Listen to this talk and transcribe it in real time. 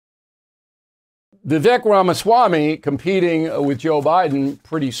Vivek Ramaswamy competing with Joe Biden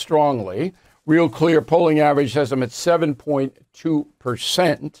pretty strongly. Real Clear polling average has him at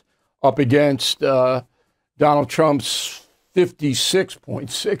 7.2% up against Donald Trump's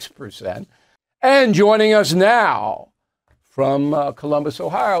 56.6%. And joining us now from Columbus,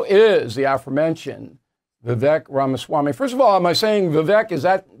 Ohio, is the aforementioned Vivek Ramaswamy. First of all, am I saying Vivek? Is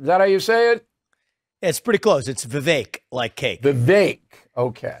that how you say it? It's pretty close. It's Vivek, like cake. Vivek.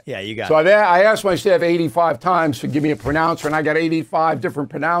 Okay. Yeah, you got it. So I asked my staff 85 times to give me a pronouncer, and I got 85 different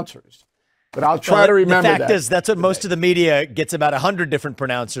pronouncers. But I'll try to remember that. The fact is, that's what most of the media gets, about 100 different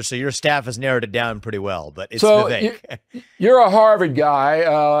pronouncers, so your staff has narrowed it down pretty well, but it's Vivek. You're a Harvard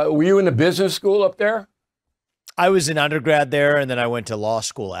guy. Were you in the business school up there? I was in undergrad there, and then I went to law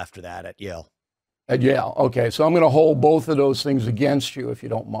school after that at Yale. At Yale. Okay, so I'm going to hold both of those things against you, if you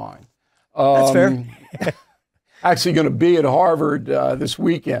don't mind. That's fair. Actually going to be at Harvard this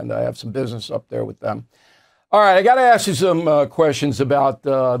weekend. I have some business up there with them. All right, I got to ask you some questions about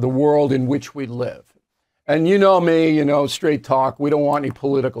the world in which we live. And you know me, straight talk. We don't want any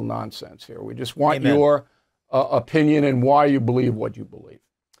political nonsense here. We just want your opinion and why you believe what you believe.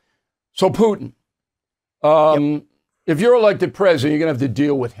 So Putin, if you're elected president, you're going to have to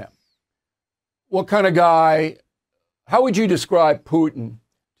deal with him. What kind of guy, how would you describe Putin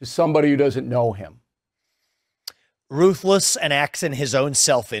to somebody who doesn't know him? Ruthless and acts in his own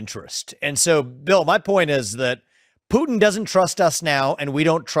self-interest. And so, Bill, my point is that Putin doesn't trust us now, and we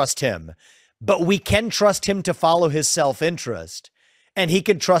don't trust him. But we can trust him to follow his self-interest, and he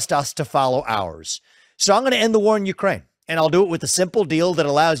can trust us to follow ours. So I'm going to end the war in Ukraine, and I'll do it with a simple deal that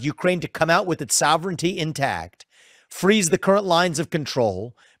allows Ukraine to come out with its sovereignty intact, freeze the current lines of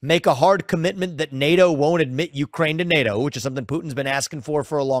control, make a hard commitment that NATO won't admit Ukraine to NATO, which is something Putin's been asking for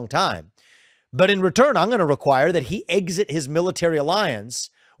a long time. But in return, I'm going to require that he exit his military alliance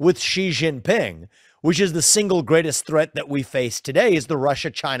with Xi Jinping, which is the single greatest threat that we face today, is the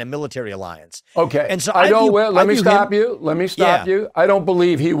Russia-China military alliance. Okay. And so let me stop you. Let me stop you. I don't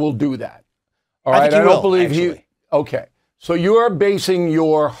believe he will do that. All right. I don't believe he. Okay. So you're basing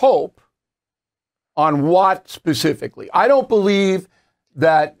your hope on what specifically? I don't believe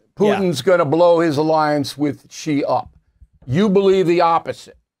that Putin's going to blow his alliance with Xi up. You believe the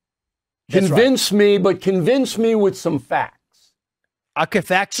opposite. Convince me, but convince me with some facts. Okay,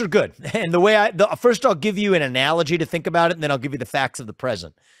 facts are good. And the way first I'll give you an analogy to think about it, and then I'll give you the facts of the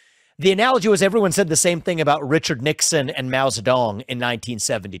present. The analogy was everyone said the same thing about Richard Nixon and Mao Zedong in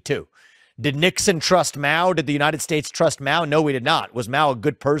 1972. Did Nixon trust Mao? Did the United States trust Mao? No, we did not. Was Mao a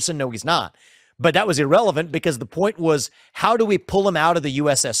good person? No, he's not. But that was irrelevant because the point was, how do we pull him out of the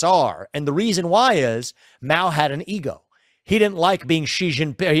USSR? And the reason why is Mao had an ego. He didn't like being Xi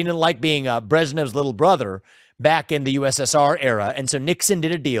Jinping. He didn't like being Brezhnev's little brother back in the USSR era. And so Nixon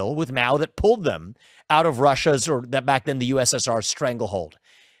did a deal with Mao that pulled them out of Russia's, or that back then the USSR, stranglehold.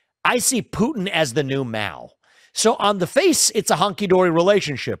 I see Putin as the new Mao. So on the face, it's a honky-dory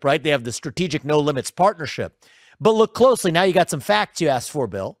relationship, right? They have the strategic no limits partnership. But look closely. Now you got some facts you asked for,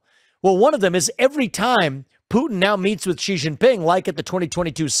 Bill. Well, one of them is every time Putin now meets with Xi Jinping, like at the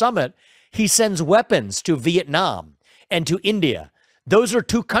 2022 summit, he sends weapons to Vietnam and to India. Those are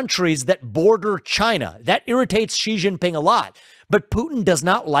two countries that border China. That irritates Xi Jinping a lot. But Putin does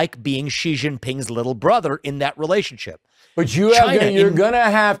not like being Xi Jinping's little brother in that relationship. But you're going to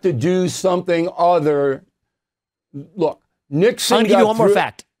have to do something other. Look, Nixon. I'm going to give you one more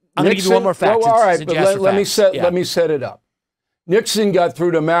fact. I'm going to give you one more fact. Well, all right, but let me set it up. Nixon got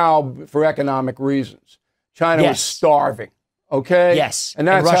through to Mao for economic reasons. China was starving. Okay. Yes. And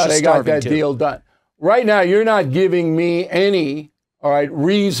that's how they got that deal done. Right now, you're not giving me any,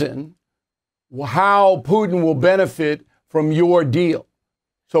 reason how Putin will benefit from your deal.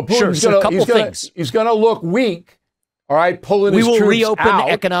 So Putin's he's going to look weak, pulling his troops out. We will reopen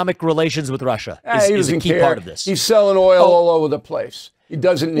economic relations with Russia is a key part of this. He's selling oil all over the place. He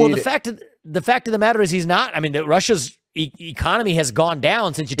doesn't need it. The fact of the matter is he's not. I mean, Russia's economy has gone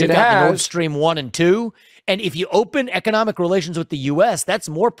down since you took out the Nord Stream 1 and 2. And if you open economic relations with the U.S., that's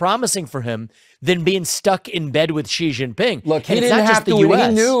more promising for him than being stuck in bed with Xi Jinping. Look, he didn't have to. He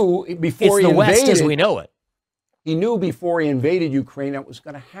knew before he invaded. It's the West as we know it. He knew before he invaded Ukraine that was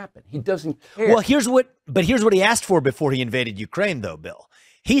going to happen. He doesn't care. Well, here's what he asked for before he invaded Ukraine, though, Bill.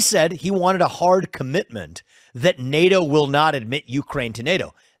 He said he wanted a hard commitment that NATO will not admit Ukraine to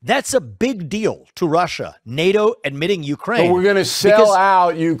NATO. That's a big deal to Russia, NATO admitting Ukraine. But we're going to sell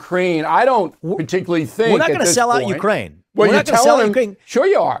out Ukraine. I don't particularly think we're not going to sell out Ukraine. Well, we're not going to sell out Ukraine. Sure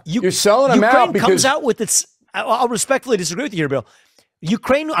you are. You're selling them out because... Ukraine comes out with its... I'll respectfully disagree with you here, Bill.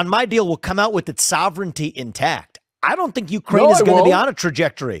 Ukraine, on my deal, will come out with its sovereignty intact. I don't think Ukraine is going to be on a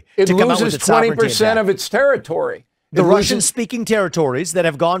trajectory it to come out with loses its sovereignty 20% of its territory. The Russian-speaking territories that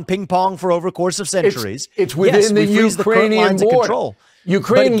have gone ping-pong for over a course of centuries. It's within the Ukrainian border.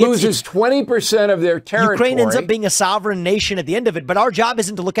 Ukraine loses 20% of their territory. Ukraine ends up being a sovereign nation at the end of it. But our job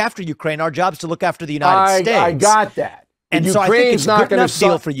isn't to look after Ukraine. Our job is to look after the United States. I got that. And so I think it's a good enough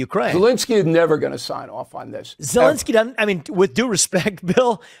deal for Ukraine. Zelensky is never going to sign off on this. Zelensky doesn't. I mean, with due respect,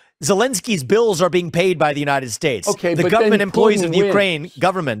 Bill, Zelensky's bills are being paid by the United States. Okay, the government employees of the Ukraine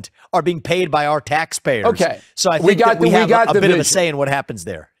government are being paid by our taxpayers. Okay, so I think we have a bit of a say in what happens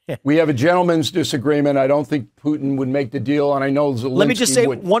there. We have a gentleman's disagreement. I don't think Putin would make the deal, and I know Zelensky would. Let me just say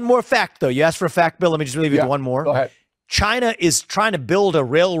one more fact, though. You asked for a fact, Bill. Let me just leave you with one more. Go ahead. China is trying to build a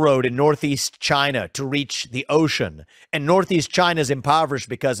railroad in northeast China to reach the ocean, and northeast China is impoverished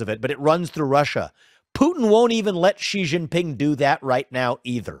because of it, but it runs through Russia. Putin won't even let Xi Jinping do that right now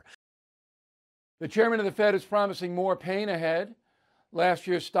either. The chairman of the Fed is promising more pain ahead. Last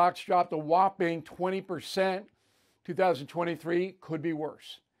year, stocks dropped a whopping 20%. 2023 could be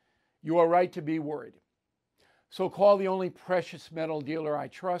worse. You are right to be worried. So call the only precious metal dealer I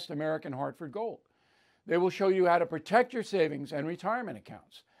trust, American Hartford Gold. They will show you how to protect your savings and retirement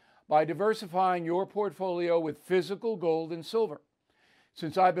accounts by diversifying your portfolio with physical gold and silver.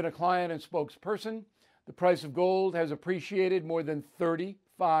 Since I've been a client and spokesperson, the price of gold has appreciated more than 35%.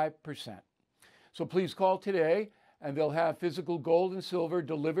 So please call today and they'll have physical gold and silver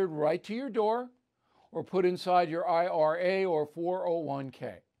delivered right to your door or put inside your IRA or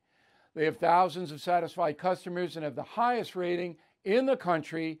 401k. They have thousands of satisfied customers and have the highest rating in the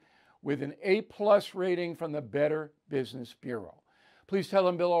country with an A+ rating from the Better Business Bureau. Please tell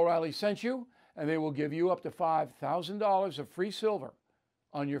them Bill O'Reilly sent you, and they will give you up to $5,000 of free silver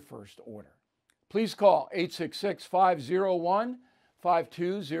on your first order. Please call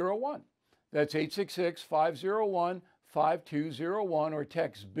 866-501-5201. That's 866-501-5201, or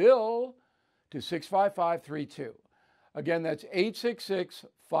text BILL to 65532. Again, that's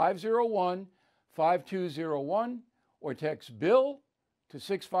 866-501-5201, or text BILL to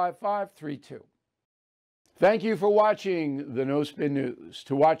 65532. Thank you for watching the No Spin News.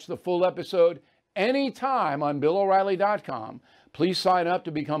 To watch the full episode anytime on BillO'Reilly.com, please sign up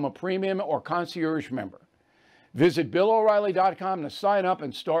to become a premium or concierge member. Visit BillO'Reilly.com to sign up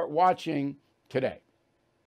and start watching today.